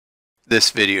This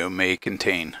video may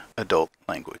contain adult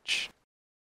language.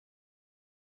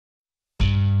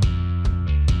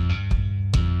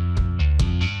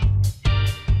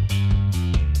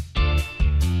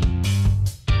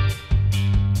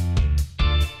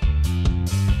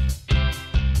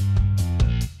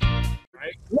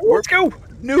 Let's go!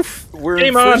 Noof! We're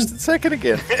Game in on. first and second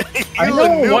again. I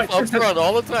know, what? Up front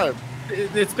all the time.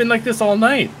 It's been like this all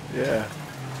night. Yeah.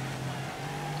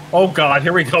 Oh god,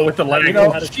 here we go with the lighting. You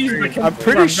know, Jeez, I'm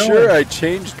pretty sure I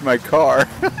changed my car.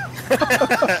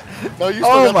 No, you still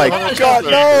Oh got my the 100 god,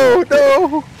 there.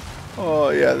 no! Oh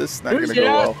yeah, this is not Who's gonna the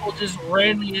go well. asshole just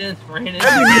ran me in?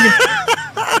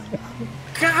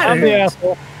 God, I'm the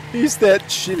asshole. He's that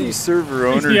shitty server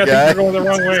owner I think guy. you're going the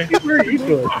wrong way. Where are you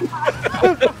going?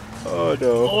 Oh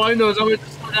no. All I know is I'm going to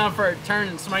slow down for a turn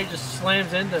and somebody just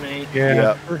slams into me.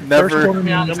 Yeah, First never. one,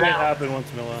 Yeah, that I'm might out. happen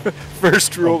once in a while.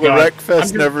 First rule of God.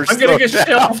 Wreckfest: never I'm gonna slow get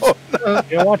down. shelved.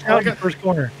 Yeah, watch out in the first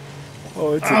corner.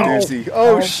 Oh, it's a Ow. doozy.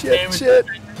 Oh Ow. shit!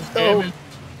 Oh. Damaged.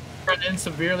 Front end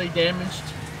severely damaged.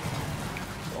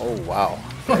 Oh wow.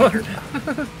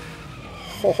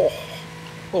 Oh,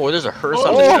 Oh, there's a hearse Oh,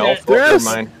 on the shelf. there Never is.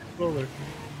 mind.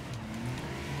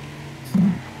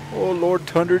 oh Lord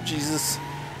Thunder Jesus.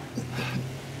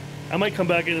 I might come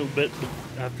back in a bit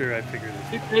after I figure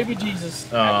this. Baby Jesus.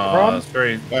 That's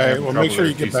very. All right, well, make sure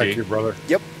you get back TC. here, brother.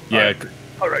 Yep. Yeah,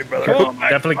 All right, brother.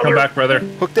 definitely come back, brother.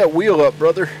 Hook that wheel up,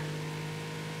 brother.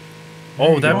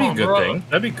 Oh, that'd be a Oh, good bro. thing.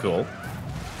 That'd be cool.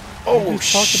 Oh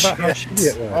Just talked about how shitty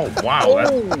it was. Oh wow,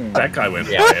 that guy went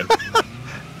flying.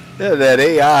 Yeah, that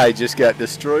AI just got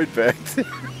destroyed back there.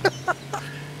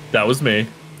 That was me.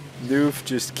 Noof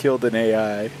just killed an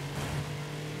AI.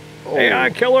 Oh, AI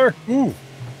killer.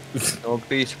 Don't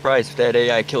be surprised if that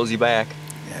AI kills you back.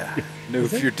 yeah.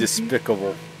 Noof, you're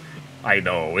despicable. I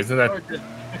know, isn't Or that?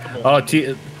 despicable. Oh,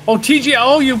 TG.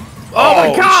 Oh, you. Oh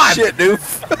my God! Shit,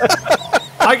 Noof.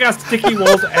 I got sticky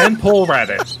walls and Polrat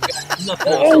it.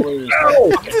 Nothing else to lose.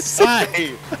 Hi,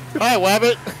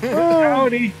 Wabbit.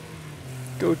 Howdy.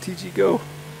 Go, TG, go.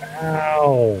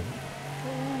 Ow.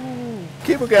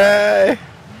 CableGuy.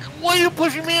 What are you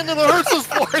pushing me into the hearses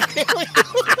for?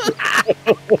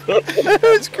 That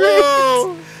was great.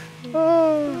 Oh.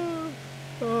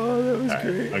 Oh, that was All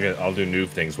great. right, I'll do new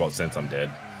things since I'm dead.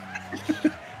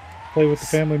 Play with the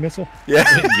family missile. Yeah.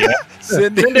 Yeah.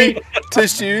 Cindy,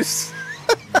 tissues.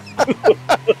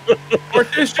 Or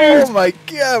tissues. Oh my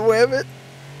God, Wabbit.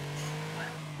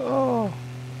 Oh.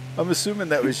 I'm assuming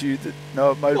that was you. No,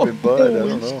 it might have been Bud. I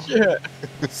don't know. Shit.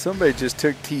 Somebody just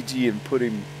took TG and put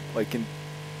him like in.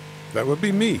 That would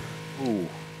be me. Ooh,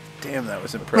 damn, that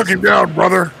was impressive. Look him down,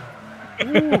 brother.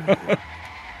 It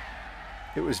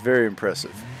was very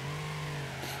impressive.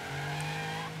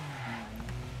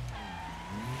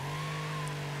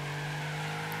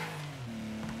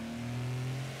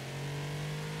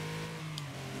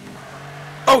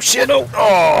 Oh shit! Oh,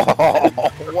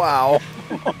 wow.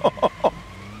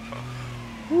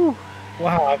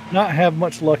 Wow, I've not had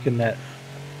much luck in that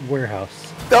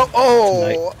warehouse.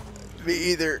 Oh, me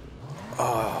either.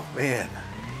 Oh man,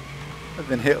 I've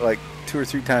been hit like 2 or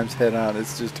 3 times head on.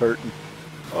 It's just hurting.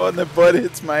 Oh, and the butt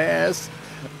hits my ass.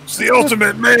 It's the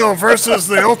ultimate male versus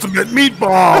the ultimate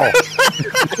meatball.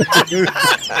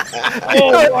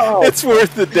 Oh, wow. It's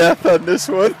worth the death on this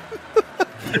one.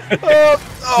 Oh,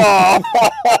 wow.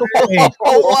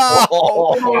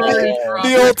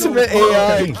 The ultimate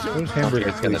AI. Those hamburgers.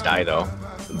 It's gonna die though.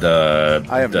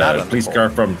 I am not on The the police pole. car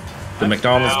from the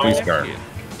McDonald's police car.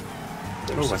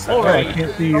 Oh, I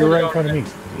can't see you right in front of me.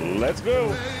 Let's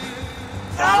go.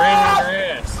 Ran in your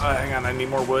ass. Hang on, I need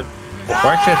more wood. Well,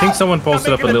 actually, I think someone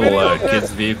posted up a little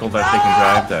kid's vehicle that they can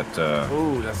drive. That.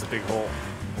 Ooh, that's a big hole.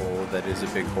 Oh, that is a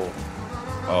big hole.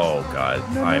 Oh God,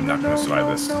 I am not going to survive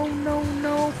this.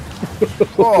 No.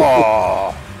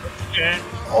 Oh.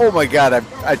 Oh my God,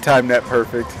 I timed that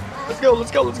perfect. Let's go,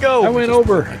 let's go, let's go. I went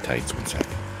over. My tights, 1 second.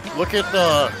 Look at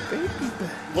the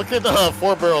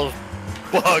 4 barrels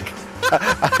bug.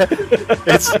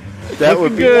 That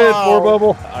would be good, wow. poor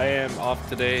bubble. I am off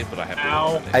today, but I have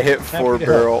Ow. to. I hit 4 to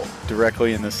barrel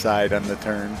directly in the side on the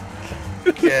turn.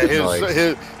 Yeah,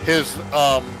 Nice. his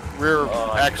rear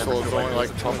axle is only like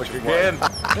 2 inches wide.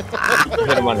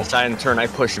 Hit him on the side and turn. I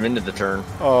push him into the turn.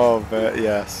 Oh, but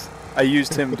yes. I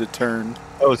used him to turn.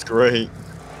 That was great.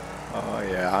 Oh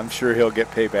yeah, I'm sure he'll get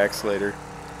paybacks later.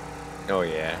 Oh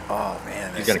yeah. Oh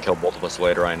man, He's gonna kill both of us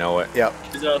later. I know it. Yep.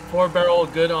 Is a 4-barrel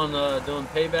good on doing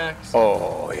paybacks?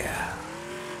 Oh yeah.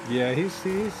 Yeah, he's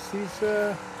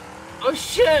Oh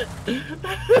shit!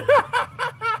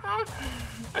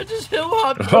 I just hill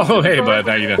hopped. Oh hey, bud,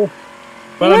 now you know.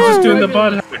 But I'm just doing the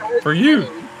bud for you.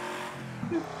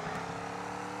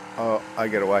 Oh, I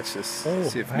gotta watch this. Oh,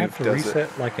 See if I have Noof to does reset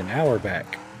it. like an hour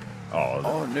back. Oh,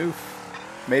 Oh, Noof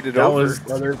made it that over. was.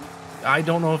 I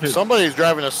don't know if it. Somebody's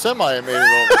driving a semi and made it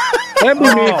over. That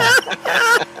movie,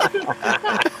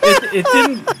 It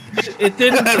didn't. It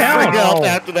didn't Figure count. out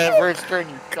after that first turn,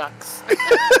 you cucks.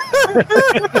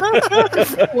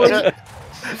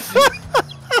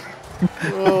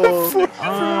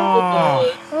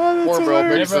 Oh, Poor bro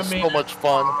makes Never this so mean- much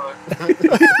fun.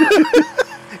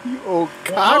 You old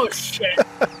Oh cock. shit!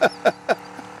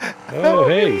 oh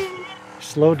hey,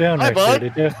 slow down Hi, right bud. there,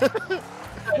 did you? What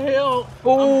the hell? I'm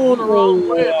going the wrong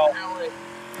way. Apparently.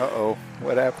 Uh-oh.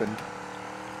 What happened?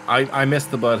 I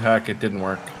missed the butt hack. It didn't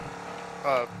work.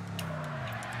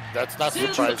 That's not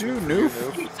Dude, surprising. you for do, you,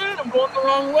 Noof? He said I'm going the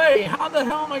wrong way. How the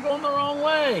hell am I going the wrong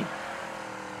way?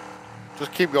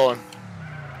 Just keep going.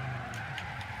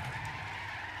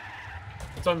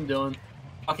 That's what I'm doing.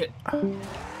 Fuck it.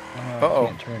 Uh-oh. I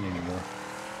can't turn anymore.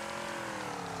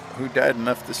 Who died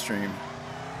enough to stream?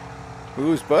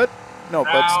 Who's Bud? No,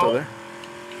 Bud's still Ow. there.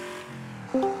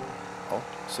 Oh,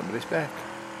 somebody's back.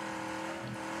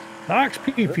 Nox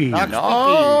PP.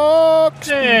 Nox!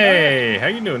 Hey, how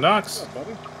you doing, Knox?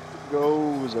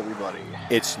 Goes everybody.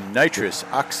 It's nitrous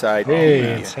oxide. Hey,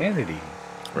 media. insanity.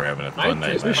 We're having a fun night.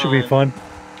 Nitrous. This Man. should be fun.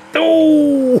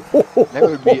 Oh! That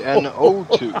would be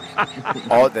NO2.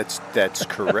 Oh, that's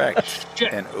correct.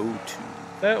 Shit. And O2.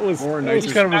 That was More that was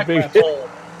nitrous. kind of a Back big my hit. pole.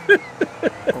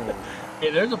 Oh. Hey,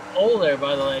 there's a pole there,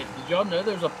 by the way. Did y'all know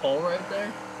there's a pole right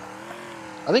there?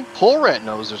 I think Polrat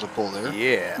knows there's a pole there.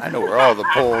 Yeah, I know where all the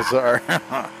poles are.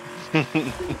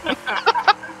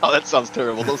 Oh, that sounds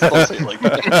terrible. Don't say it like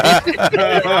that.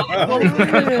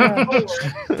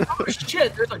 Oh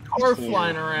shit, there's a car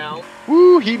flying around.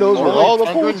 Woo, he knows where all the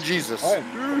Thunder and poles. Jesus.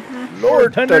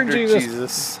 Lord Thunder Thunder Jesus.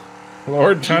 Jesus.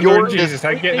 Lord Thunder Your and Jesus,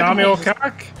 I getting on me old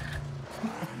cock?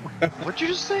 What'd you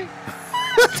just say?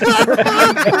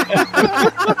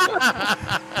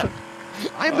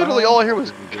 I literally all I hear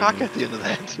was cock at the end of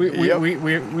that.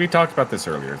 We talked about this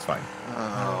earlier. It's fine.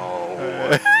 Oh,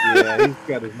 Yeah, he's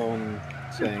got his own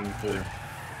saying for.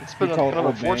 it's He been calls kind it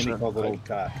of old man, he unfortunate. calls it old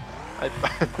cock.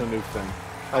 It's a new thing.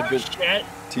 I've been Shit.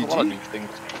 a lot of new TG. things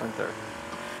aren't there.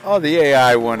 Oh, the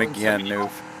AI won again,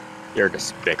 Noof. You're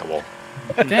despicable.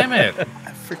 Damn it! That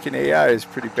freaking AI is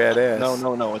pretty badass.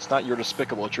 No, it's not you're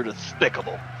despicable, it's you're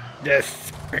despicable.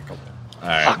 Despicable. All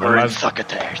right, Fucker and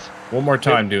succotash. one more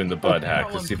time doing the bud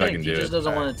hack. Let's see if I can He do just it.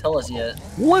 doesn't want to tell us yet.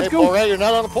 Let's Hey, go. Polrat, you're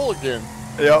not on the pole again.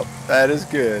 Yep, that is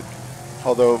good.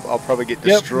 Although I'll probably get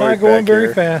Yep, destroyed not going back very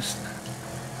here. fast.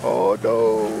 Oh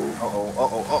no.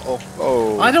 Uh-oh.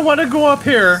 Oh. I don't want to go up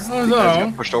here. Oh Guys no!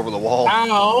 got pushed over the wall.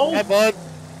 Ow! Hi, bud.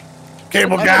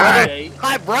 Cable Hi, guy. brother.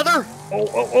 Hi, brother.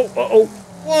 Oh.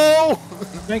 Whoa.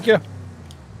 Thank you.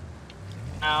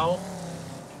 Ow!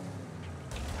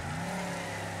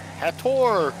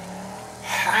 Hator.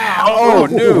 Oh,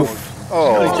 Noof.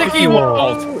 Oh, Sticky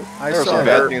wall. I There are saw some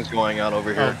bad that. things going on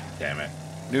over here. Damn it!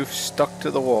 Noof stuck to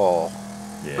the wall.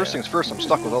 Yeah. First things first, I'm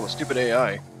stuck with all the stupid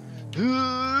AI.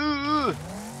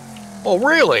 Oh,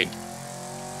 really?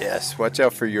 Yes, watch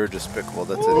out for your despicable.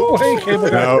 That's Oh, hey, it. Cable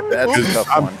Guy. No, That's a tough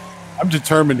one. I'm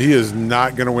determined he is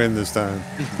not going to win this time.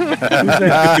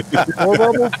 More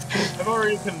bubble? I've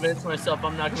already convinced myself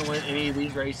I'm not going to win any of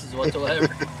these races whatsoever.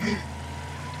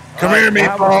 Come here,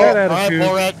 How about that All right, attitude?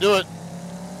 Polrat, do it.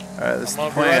 Alright, this is I'm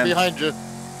the gonna be right plan. behind you.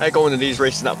 I go into these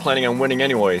races not planning on winning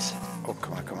anyways. Oh,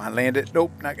 come on, land it.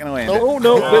 Nope, not gonna land Oh,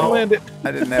 no, didn't land it. it.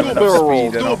 I didn't have Do a enough barrel roll,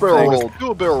 speed. I do a don't barrel think. roll,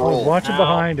 do a barrel I was roll. watching Ow.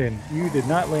 behind and you did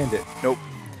not land it.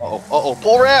 Uh-oh,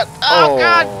 Polrat! Oh,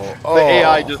 God! Oh, The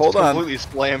AI just hold on. completely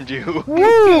slammed you.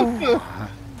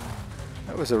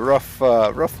 That was a rough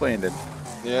landing.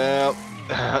 Yeah.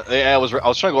 The AI I was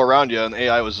trying to go around you, and the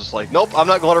AI was just like, nope, I'm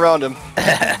not going around him.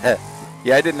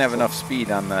 Yeah, I didn't have enough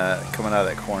speed on the coming out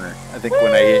of that corner. I think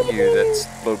when I hit you, that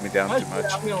slowed me down too much.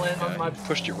 I'm going to land on my...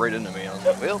 Pushed you right into me. I was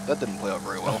like, well, that didn't play out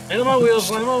very well. Land on my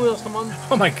wheels, land on my wheels, come on.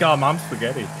 Oh my God, Mom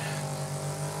spaghetti.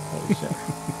 Holy shit!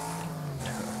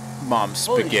 Mom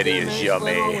Holy spaghetti shit, is man, yummy.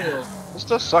 land on my wheels. This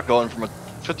does suck going from a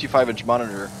 55-inch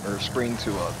monitor or screen to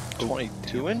a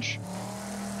 22-inch.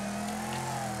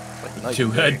 Like night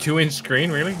and day. 2-inch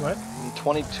screen, really? What?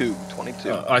 22.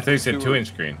 I thought you said 2-inch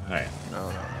screen. All right.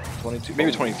 No. 22,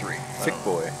 maybe 23. Thick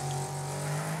boy.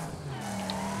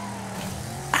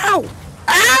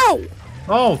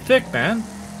 Oh, thick man.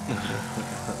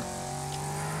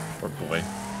 Poor boy.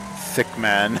 Thick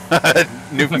man.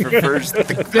 Noob prefers thick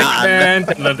Thick man.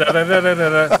 man.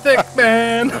 Da-da-da-da-da-da. Thick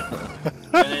man.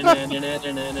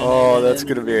 Oh, that's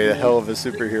gonna be a hell of a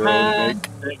superhero to make.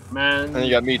 Thick man. And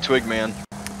you got me, Twig Man.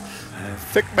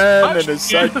 Thick man and his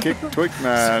sidekick Twig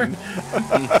man.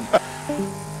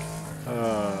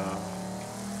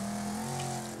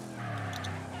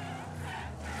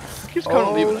 Keeps coming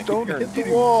and leaving. I keep Don't hearing hit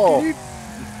the wall.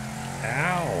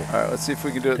 Ow. All right, let's see if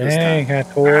we can do it this Dang, time.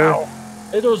 Hator.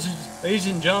 Hey, those, ladies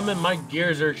and gentlemen, my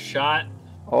gears are shot.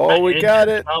 Oh, My we got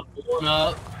engine's it. about blowing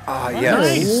up. Ah, A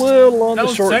yes. little on That the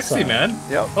was short sexy, side. man.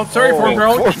 Yep. Oh, sorry, Oh,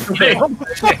 4-barrel.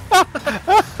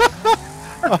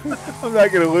 I'm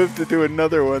not gonna live to do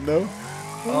another one though.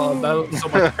 Oh, that was so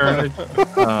much carnage.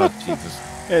 Oh, Jesus.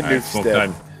 And Alright, noob smoke step.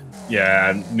 time.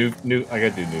 Yeah, new. I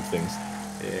gotta do new things.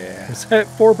 Yeah. Is that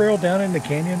 4-barrel down in the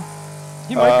canyon?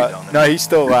 He might be down there. No, he's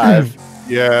still alive.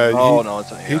 Yeah, Oh no,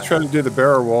 it's an he AI. tried to do the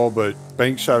barrel wall, but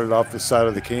Bank shot it off the side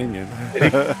of the canyon.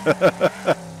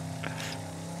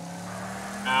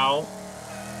 Ow.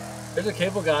 There's a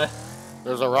cable guy.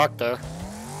 There's a rock there.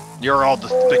 You're all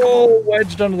despicable. Oh,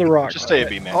 wedged under the rock. Just stay a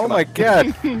B, man. Oh Come my on.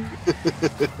 god.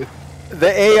 The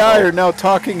AI are now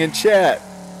talking in chat.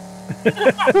 Dude,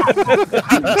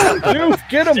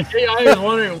 get him! AI is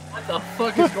wondering what the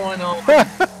fuck is going on.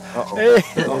 Uh-oh. Hey.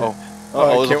 Uh-oh. Oh,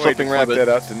 Uh-oh, I there's a can't wait to flipping point rabbit. that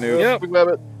out to Noob. Yep. Big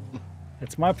rabbit.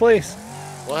 It's my place.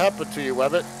 What happened to you,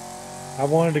 Webbit? I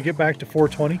wanted to get back to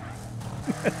 420.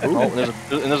 Oh,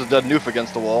 and there's a dead noof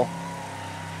against the wall.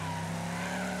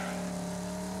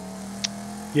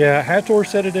 Yeah, Hator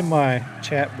said it in my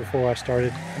chat before I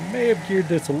started. I may have geared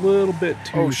this a little bit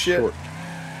too Oh, shit. short.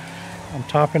 I'm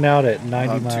topping out at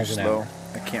 90 I'm too miles an slow. hour.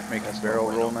 I can't make a barrel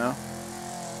roll now.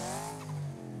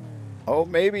 Oh,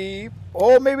 maybe.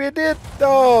 Oh, maybe it did.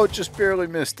 Oh, just barely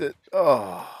missed it.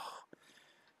 Oh.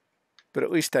 But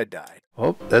at least I died.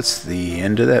 Well, that's the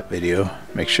end of that video.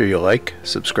 Make sure you like,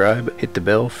 subscribe, hit the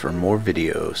bell for more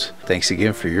videos. Thanks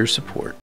again for your support.